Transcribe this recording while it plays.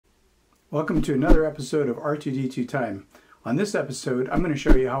Welcome to another episode of R2D2 Time. On this episode, I'm going to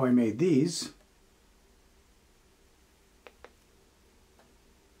show you how I made these.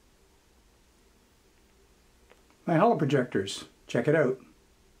 My Holoprojectors. Check it out.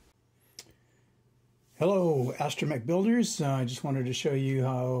 Hello, Astromech builders. I just wanted to show you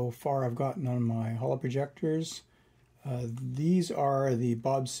how far I've gotten on my Holoprojectors. These are the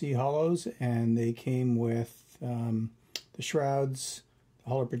Bob C Holos, and they came with the shrouds, the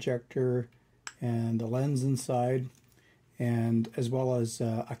holoprojector, and the lens inside, and as well as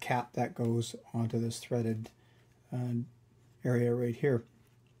a cap that goes onto this threaded area right here.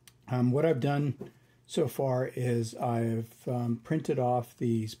 What I've done so far is I've printed off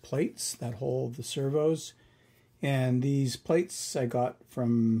these plates that hold the servos, and these plates I got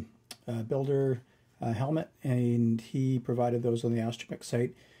from a builder, Helmet, and he provided those on the Astromech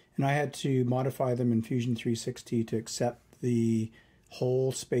site, and I had to modify them in Fusion 360 to accept the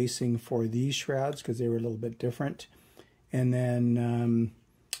hole spacing for these shrouds because they were a little bit different, and then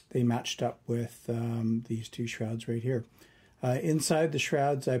they matched up with these two shrouds right here. Inside the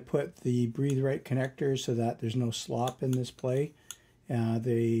shrouds I put the breathe right connectors so that there's no slop in this play.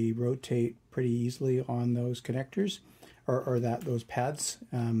 They rotate pretty easily on those connectors or those pads.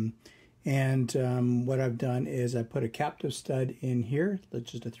 What I've done is I put a captive stud in here,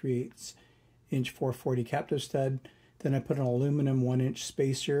 just a 3/8 inch 440 captive stud. Then I put an aluminum 1-inch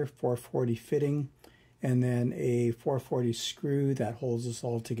spacer 440 fitting, and then a 440 screw that holds this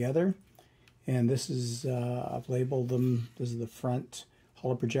all together. And this is, I've labeled them, this is the front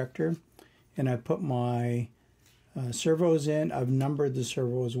holoprojector. And I put my servos in. I've numbered the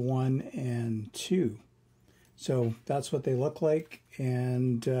servos 1 and 2. So that's what they look like,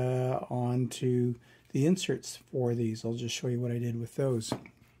 and on to the inserts for these. I'll just show you what I did with those.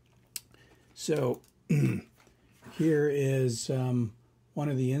 So here is one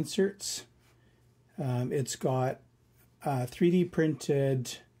of the inserts. It's got a 3D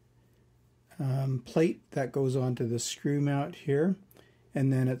printed plate that goes onto the screw mount here,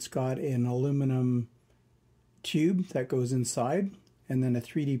 and then it's got an aluminum tube that goes inside, and then a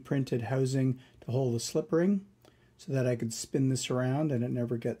 3D printed housing to hold the slip ring so that I could spin this around and it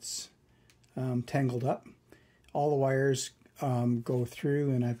never gets tangled up. All the wires go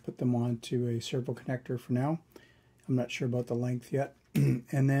through, and I put them onto a servo connector for now. I'm not sure about the length yet.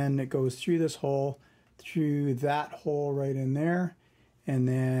 And then it goes through this hole, through that hole right in there, and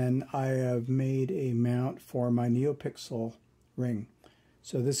then I have made a mount for my NeoPixel ring.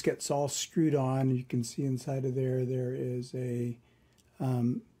 So this gets all screwed on. You can see inside of there is a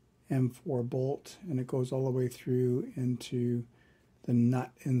M4 bolt, and it goes all the way through into the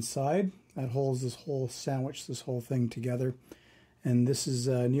nut inside that holds this whole sandwich, this whole thing together. And this is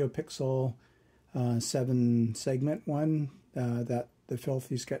a NeoPixel 7 segment one that the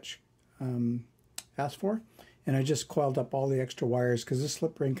Filthy Sketch asked for. And I just coiled up all the extra wires because this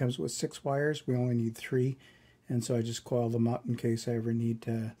slip ring comes with 6 wires. We only need 3, and so I just coiled them up in case I ever need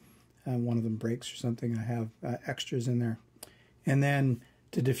to, one of them breaks or something. I have extras in there. And then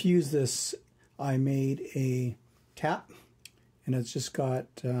to diffuse this, I made a cap, and it's just got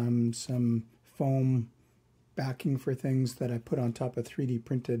some foam backing for things that I put on top of 3D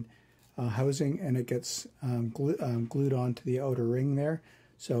printed housing, and it gets glued onto the outer ring there,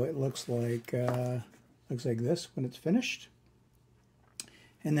 so it looks like this when it's finished.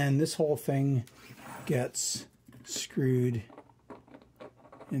 And then this whole thing gets screwed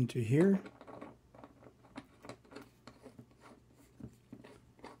into here.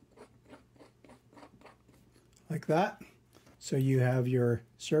 Like that. So you have your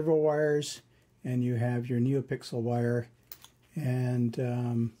servo wires and you have your NeoPixel wire,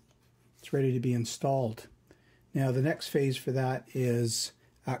 and it's ready to be installed. Now the next phase for that is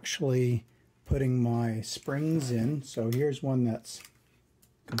actually putting my springs in. So here's one that's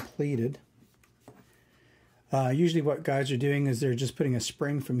completed. Usually what guys are doing is they're just putting a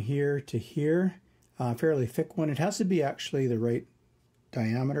spring from here to here, a fairly thick one. It has to be actually the right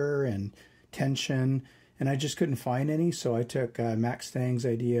diameter and tension, and I just couldn't find any, so I took Max Stang's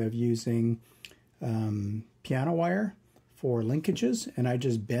idea of using piano wire for linkages, and I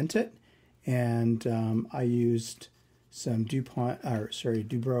just bent it, and I used some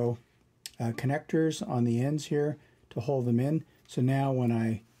Dubro connectors on the ends here to hold them in. So now when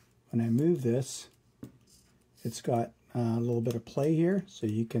I move this, it's got a little bit of play here, so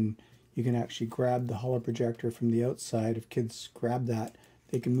you can actually grab the holoprojector from the outside. If kids grab that,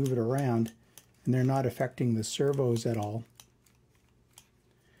 they can move it around, and they're not affecting the servos at all.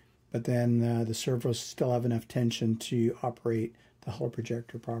 But then the servos still have enough tension to operate the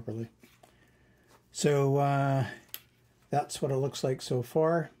holoprojector properly. So that's what it looks like so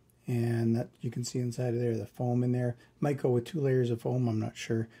far, and that you can see inside of there the foam in there. Might go with 2 layers of foam, I'm not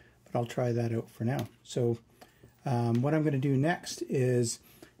sure, but I'll try that out for now. So what I'm going to do next is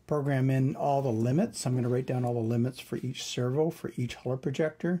program in all the limits. I'm going to write down all the limits for each servo, for each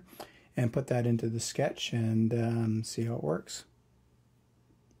holoprojector, and put that into the sketch and see how it works.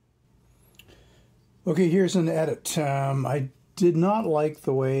 Okay, here's an edit. I did not like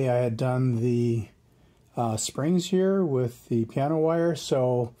the way I had done the springs here with the piano wire,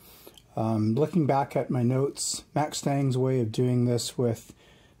 so looking back at my notes, Max Stang's way of doing this with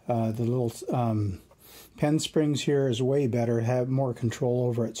the little pen springs here is way better, have more control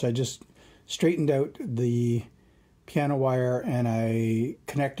over it. So I just straightened out the piano wire and I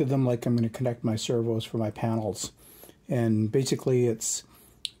connected them like I'm going to connect my servos for my panels. And basically it's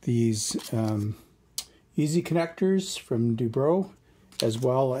these easy connectors from Dubro, as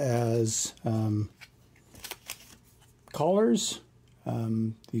well as collars,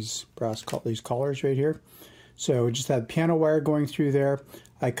 these collars right here. So just that piano wire going through there.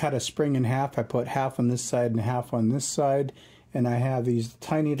 I cut a spring in half. I put half on this side and half on this side, and I have these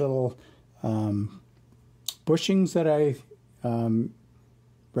tiny little bushings that I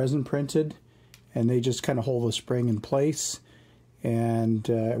resin printed, and they just kind of hold the spring in place, and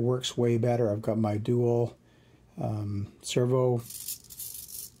it works way better. I've got my dual servo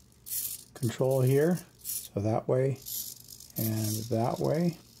control here, so that way and that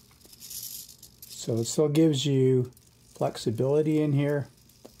way. So it still gives you flexibility in here.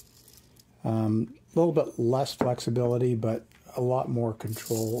 A little bit less flexibility, but a lot more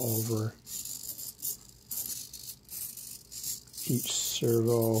control over each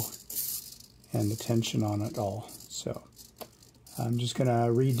servo and the tension on it all. So I'm just going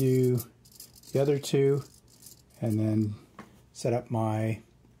to redo the other two and then set up my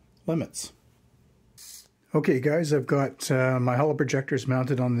limits. Okay guys, I've got my holoprojectors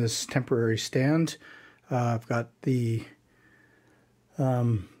mounted on this temporary stand. I've got the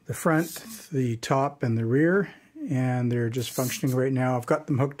front, the top, and the rear, and they're just functioning right now. I've got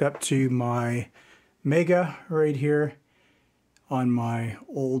them hooked up to my Mega right here on my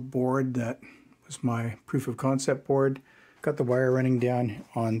old board that was my proof of concept board. Got the wire running down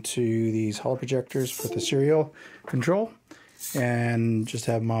onto these holoprojectors for the serial control, and just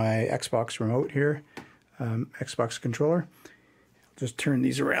have my Xbox remote here, Xbox controller. I'll just turn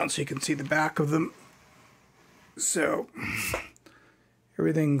these around so you can see the back of them. So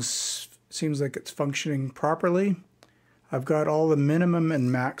everything seems like it's functioning properly. I've got all the minimum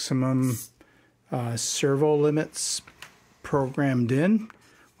and maximum servo limits programmed in.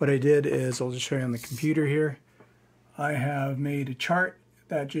 What I did is, I'll just show you on the computer here, I have made a chart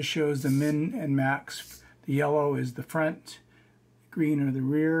that just shows the min and max. The yellow is the front, green are the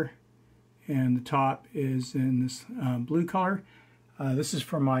rear, and the top is in this blue color. This is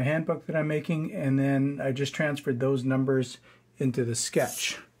from my handbook that I'm making, and then I just transferred those numbers into the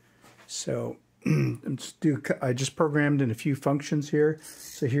sketch. So I just programmed in a few functions here.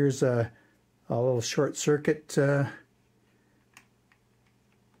 So here's a little short circuit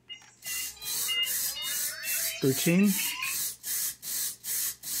routine,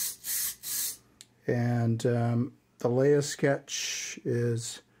 and the layout sketch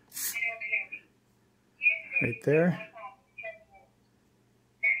is right there.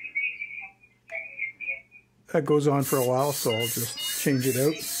 That goes on for a while, so I'll just change it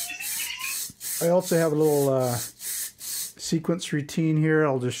out. I also have a little sequence routine here.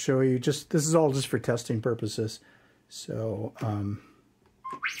 I'll just show you. This is all just for testing purposes. So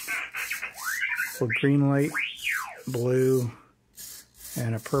green light, blue,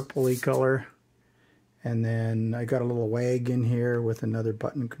 and a purpley color. And then I got a little wag in here with another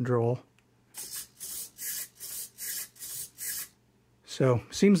button control. So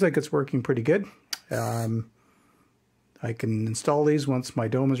seems like it's working pretty good. I can install these once my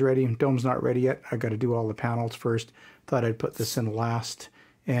dome is ready. Dome's not ready yet. I got to do all the panels first. Thought I'd put this in last.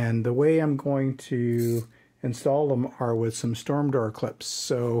 And the way I'm going to install them are with some storm door clips.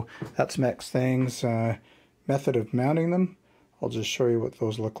 So that's Max Stang's method of mounting them. I'll just show you what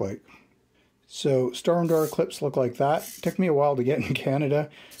those look like. So storm door clips look like that. It took me a while to get in Canada,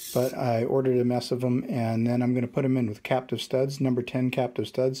 but I ordered a mess of them, and then I'm going to put them in with captive studs, number 10 captive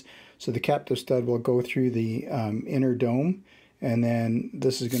studs. So the captive stud will go through the inner dome, and then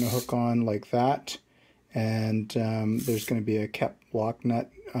this is going to hook on like that, and there's going to be a cap lock nut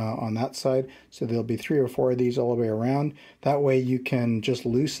on that side. So there'll be 3 or 4 of these all the way around. That way you can just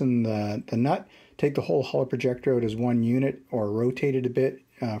loosen the nut, take the whole holoprojector out as one unit, or rotate it a bit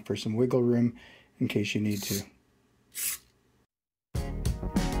for some wiggle room in case you need to.